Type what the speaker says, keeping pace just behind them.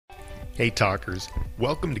Hey talkers,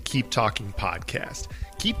 welcome to Keep Talking Podcast.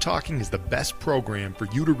 Keep Talking is the best program for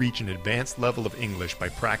you to reach an advanced level of English by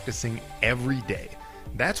practicing every day.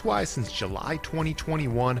 That's why since July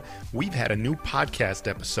 2021, we've had a new podcast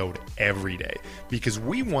episode every day, because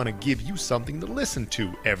we want to give you something to listen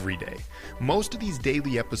to every day. Most of these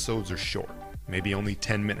daily episodes are short, maybe only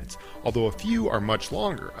 10 minutes, although a few are much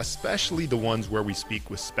longer, especially the ones where we speak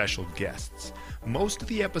with special guests. Most of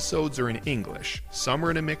the episodes are in English, some are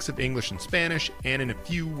in a mix of English and Spanish, and in a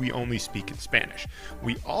few we only speak in Spanish.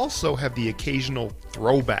 We also have the occasional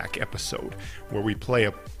throwback episode, where we play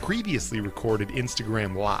a previously recorded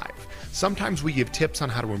Instagram Live. Sometimes we give tips on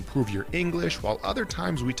how to improve your English, while other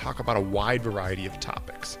times we talk about a wide variety of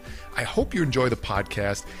topics. I hope you enjoy the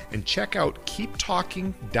podcast, and check out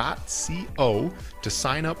keeptalking.co to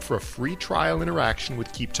sign up for a free trial interaction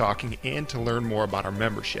with Keep Talking and to learn more about our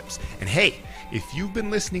memberships. And hey, if you've been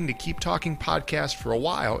listening to Keep Talking Podcast for a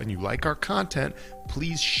while and you like our content,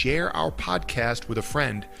 please share our podcast with a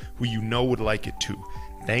friend who you know would like it too.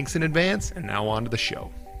 Thanks in advance, and now on to the show.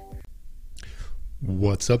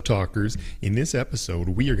 What's up, talkers? In this episode,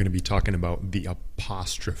 we are going to be talking about the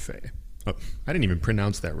apostrophe. Oh, I didn't even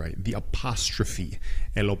pronounce that right. The apostrophe,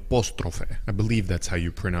 el apóstrofe. I believe that's how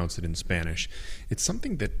you pronounce it in Spanish. It's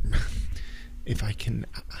something that, I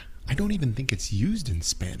don't even think it's used in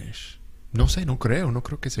Spanish. No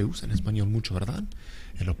creo que se usa en español mucho, ¿verdad?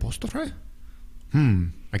 El apóstrofe?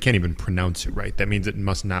 I can't even pronounce it right. That means it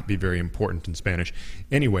must not be very important in Spanish.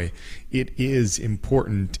 Anyway, it is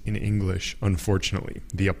important in English, unfortunately,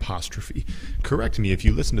 the apostrophe. Correct me if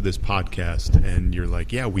you listen to this podcast and you're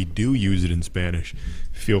like, yeah, we do use it in Spanish.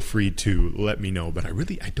 Feel free to let me know. But I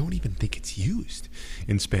don't even think it's used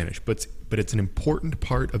in Spanish. But it's an important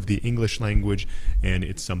part of the English language, and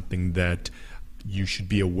it's something that you should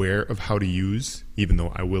be aware of how to use, even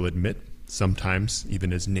though I will admit, sometimes,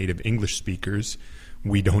 even as native English speakers,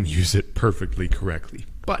 we don't use it perfectly correctly.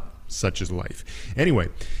 But such is life. Anyway,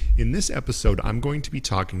 in this episode, I'm going to be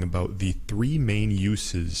talking about the three main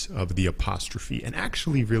uses of the apostrophe, and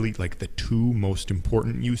actually really like the two most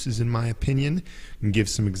important uses in my opinion, and give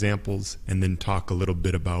some examples, and then talk a little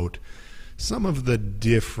bit about some of the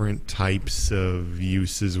different types of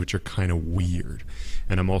uses which are kind of weird.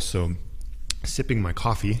 And I'm also sipping my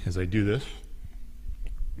coffee as I do this.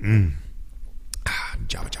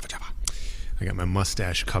 Java. I got my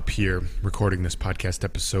mustache cup here, recording this podcast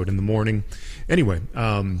episode in the morning. Anyway,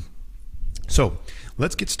 so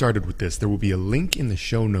let's get started with this. There will be a link in the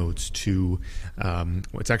show notes to,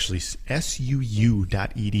 it's actually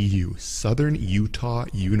suu.edu, Southern Utah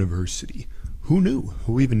University. Who knew?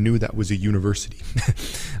 Who even knew that was a university?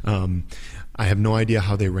 I have no idea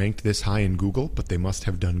how they ranked this high in Google, but they must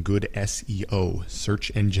have done good SEO,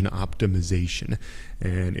 search engine optimization.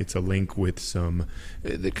 And it's a link with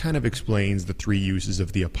that kind of explains the three uses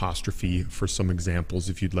of the apostrophe for some examples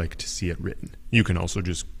if you'd like to see it written. You can also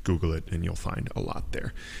just Google it and you'll find a lot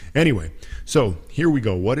there. Anyway, so here we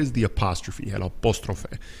go. What is the apostrophe? El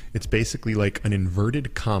apóstrofe. It's basically like an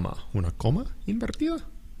inverted comma. Una coma invertida?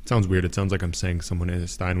 It sounds weird. It sounds like I'm saying someone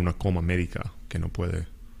está en una coma médica que no puede.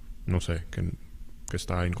 No sé, que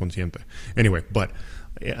está inconsciente. Anyway, but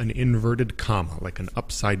an inverted comma, like an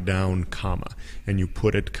upside down comma, and you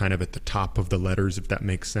put it kind of at the top of the letters, if that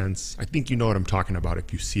makes sense. I think you know what I'm talking about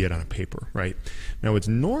if you see it on a paper, right? Now, it's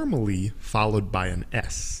normally followed by an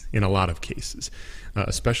S in a lot of cases,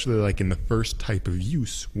 especially like in the first type of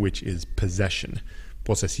use, which is possession,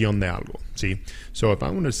 posesión de algo, see? So if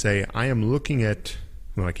I want to say, I am looking at,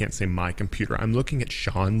 well, I can't say my computer, I'm looking at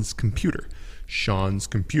Sean's computer. Sean's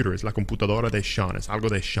computer is la computadora de Sean. Es algo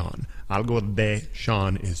de Sean. Algo de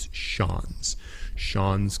Sean is Sean's.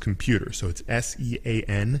 Sean's computer. So it's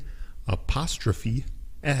S-E-A-N apostrophe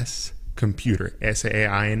S computer.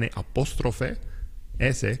 S-A-I-N apostrophe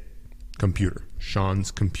S computer.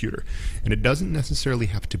 Sean's computer. And it doesn't necessarily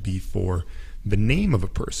have to be for the name of a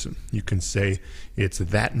person. You can say it's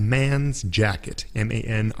that man's jacket.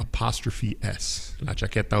 M-A-N apostrophe S. La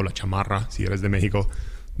chaqueta o la chamarra, si eres de México,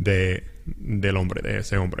 del hombre, de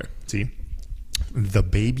ese hombre, ¿sí? The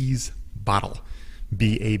baby's bottle,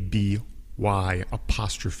 B-A-B-Y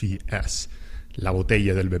apostrophe S, la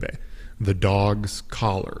botella del bebé. The dog's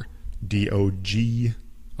collar, D-O-G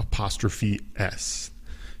apostrophe S.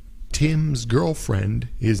 Tim's girlfriend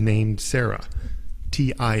is named Sarah,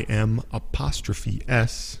 T-I-M apostrophe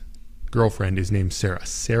S. Girlfriend is named Sarah.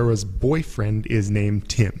 Sarah's boyfriend is named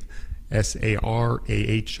Tim,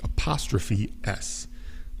 S-A-R-A-H apostrophe S.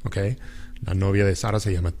 Okay, la novia de Sara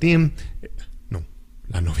se llama Tim. No,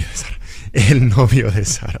 la novia de Sara. El novio de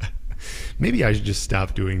Sara. Maybe I should just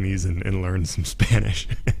stop doing these and learn some Spanish.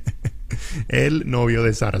 El novio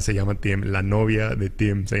de Sara se llama Tim. La novia de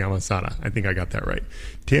Tim se llama Sara. I think I got that right.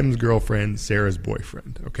 Tim's girlfriend, Sarah's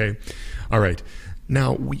boyfriend. Okay? All right.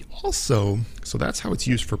 Now, we also, so that's how it's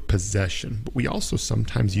used for possession, but we also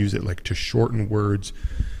sometimes use it like to shorten words.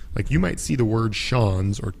 Like you might see the word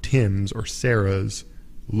Sean's or Tim's or Sarah's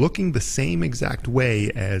looking the same exact way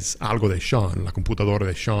as algo de Sean, la computadora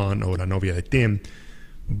de Sean or la novia de Tim,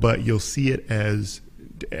 but you'll see it as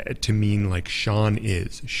to mean like Sean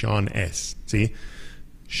is, Sean es. See?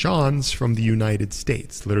 Sean's from the United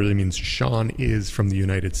States. Literally means Sean is from the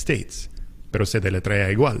United States. Pero se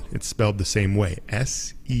deletrea igual. It's spelled the same way.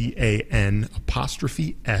 S-E-A-N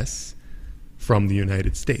apostrophe S from the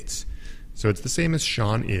United States. So it's the same as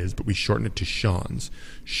Sean is, but we shorten it to Sean's.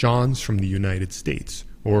 Sean's from the United States.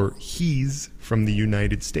 Or he's from the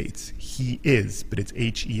United States. He is, but it's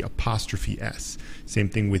H-E apostrophe S. Same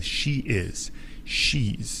thing with she is.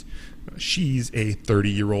 She's. She's a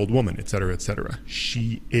 30-year-old woman, etc., etc.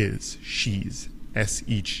 She is. She's.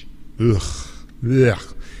 S-H. Ugh.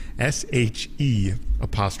 Ugh. S-H-E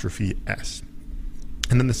apostrophe S.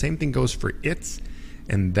 And then the same thing goes for it's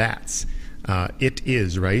and that's. It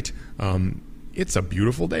is, right? It's a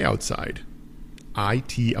beautiful day outside.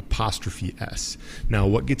 I-T apostrophe S. Now,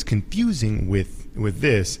 what gets confusing with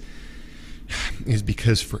this is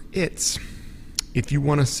because for it's, if you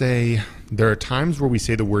want to say, there are times where we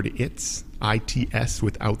say the word it's, I-T-S,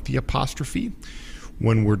 without the apostrophe,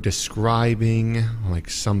 when we're describing like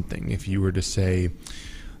something. If you were to say,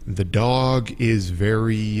 the dog is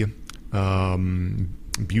very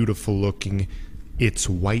beautiful looking. Its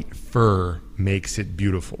white fur makes it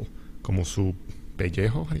beautiful. Como su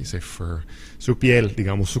pellejo, how do you say fur? Su piel,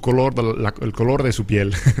 digamos, su color, el color de su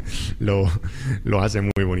piel lo hace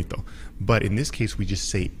muy bonito. But in this case, we just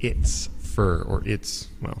say its fur or its,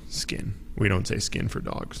 well, skin. We don't say skin for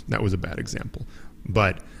dogs. That was a bad example.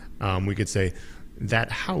 But we could say,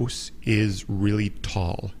 that house is really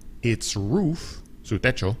tall. Its roof, su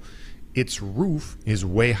techo, its roof is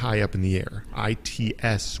way high up in the air.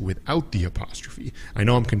 I-T-S without the apostrophe. I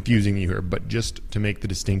know I'm confusing you here, but just to make the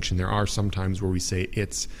distinction, there are some times where we say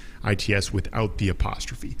it's I-T-S without the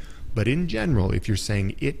apostrophe. But in general, if you're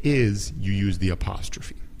saying it is, you use the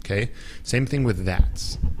apostrophe. Okay? Same thing with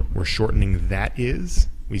that's. We're shortening that is,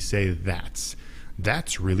 we say that's.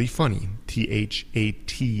 That's really funny.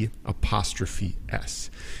 T-H-A-T apostrophe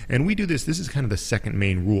S. And we do this is kind of the second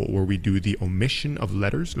main rule, where we do the omission of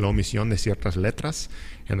letters, la omisión de ciertas letras,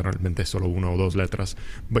 generalmente solo una o dos letras,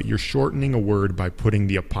 but you're shortening a word by putting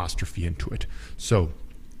the apostrophe into it. So,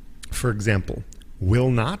 for example,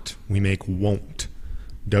 will not, we make won't.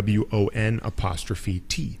 W-O-N apostrophe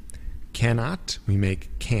T. Cannot, we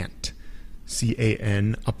make can't.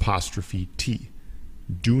 C-A-N apostrophe T.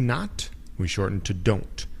 Do not, we shorten to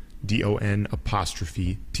don't. D-O-N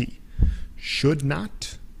apostrophe T. Should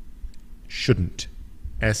not, shouldn't.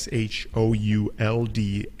 S-H-O-U-L-D-N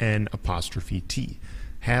apostrophe T.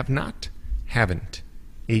 Have not, haven't.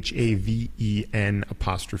 H-A-V-E-N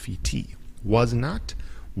apostrophe T. Was not,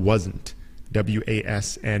 wasn't.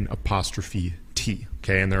 W-A-S-N apostrophe T.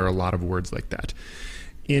 Okay, and there are a lot of words like that.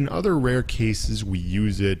 In other rare cases, we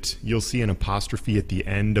use it. You'll see an apostrophe at the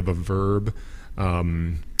end of a verb.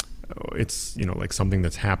 It's, like something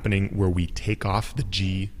that's happening where we take off the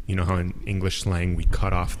G. You know how in English slang we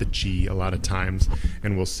cut off the G a lot of times,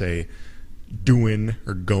 and we'll say doing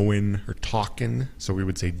or going or talking. So we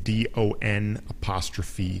would say D-O-N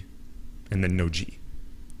apostrophe and then no G.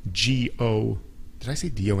 G-O, did I say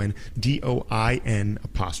D-O-N? D-O-I-N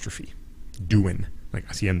apostrophe. Doing, like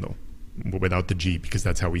haciendo, without the G, because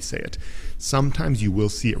that's how we say it. Sometimes you will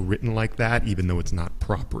see it written like that, even though it's not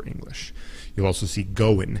proper English. You'll also see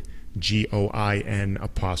going, G-O-I-N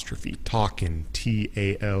apostrophe, talking,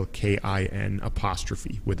 T-A-L-K-I-N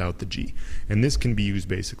apostrophe, without the G. And this can be used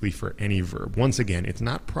basically for any verb. Once again, it's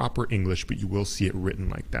not proper English, but you will see it written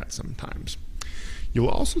like that sometimes. You'll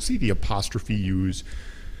also see the apostrophe used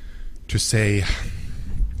to say,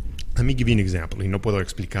 let me give you an example. Y no puedo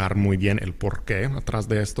explicar muy bien el porqué atrás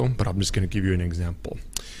de esto, but I'm just going to give you an example.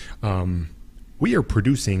 We are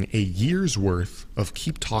producing a year's worth of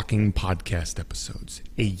Keep Talking podcast episodes.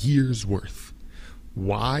 A year's worth.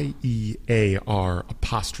 Y-E-A-R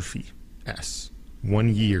apostrophe S.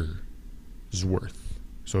 1 year's worth.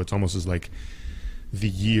 So it's almost as like the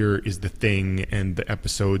year is the thing and the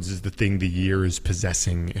episodes is the thing the year is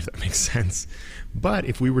possessing, if that makes sense. But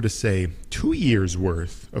if we were to say 2 years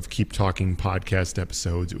worth of Keep Talking podcast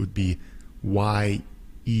episodes, it would be Y-E-A-R-S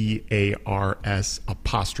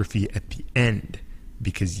apostrophe at the end,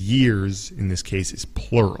 because years in this case is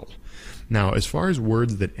plural. Now, as far as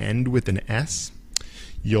words that end with an S,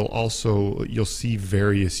 You'll see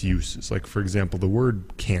various uses. Like, for example, the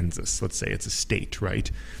word Kansas, let's say it's a state,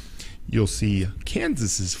 right? You'll see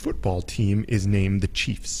Kansas's football team is named the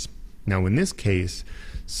Chiefs. Now, in this case,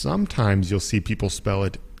 sometimes you'll see people spell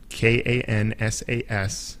it Kansas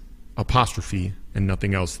apostrophe and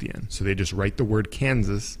nothing else at the end. So they just write the word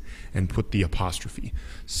Kansas and put the apostrophe.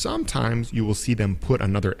 Sometimes you will see them put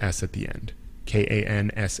another S at the end.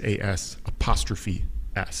 Kansas apostrophe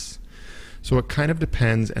S. So it kind of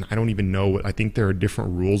depends, and I don't even know. I think there are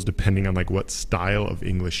different rules depending on like what style of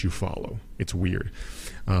English you follow. It's weird.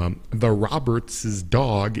 The Roberts'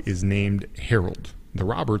 dog is named Harold. The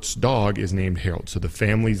Roberts' dog is named Harold. So the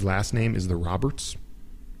family's last name is the Roberts.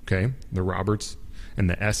 Okay, the Roberts, and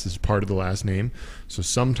the S is part of the last name. So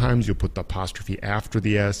sometimes you'll put the apostrophe after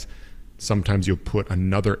the S. Sometimes you'll put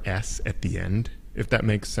another S at the end. If that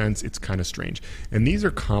makes sense, it's kind of strange. And these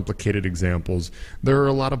are complicated examples. There are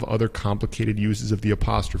a lot of other complicated uses of the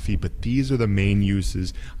apostrophe, but these are the main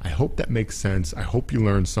uses. I hope that makes sense. I hope you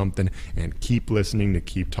learned something, and keep listening to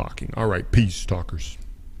Keep Talking. All right, peace, talkers.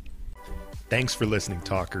 Thanks for listening,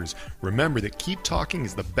 talkers. Remember that Keep Talking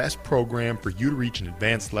is the best program for you to reach an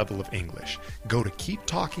advanced level of English. Go to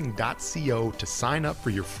keeptalking.co to sign up for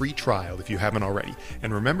your free trial if you haven't already.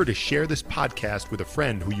 And remember to share this podcast with a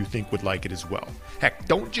friend who you think would like it as well. Heck,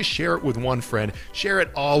 don't just share it with one friend, share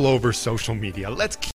it all over social media. Let's keep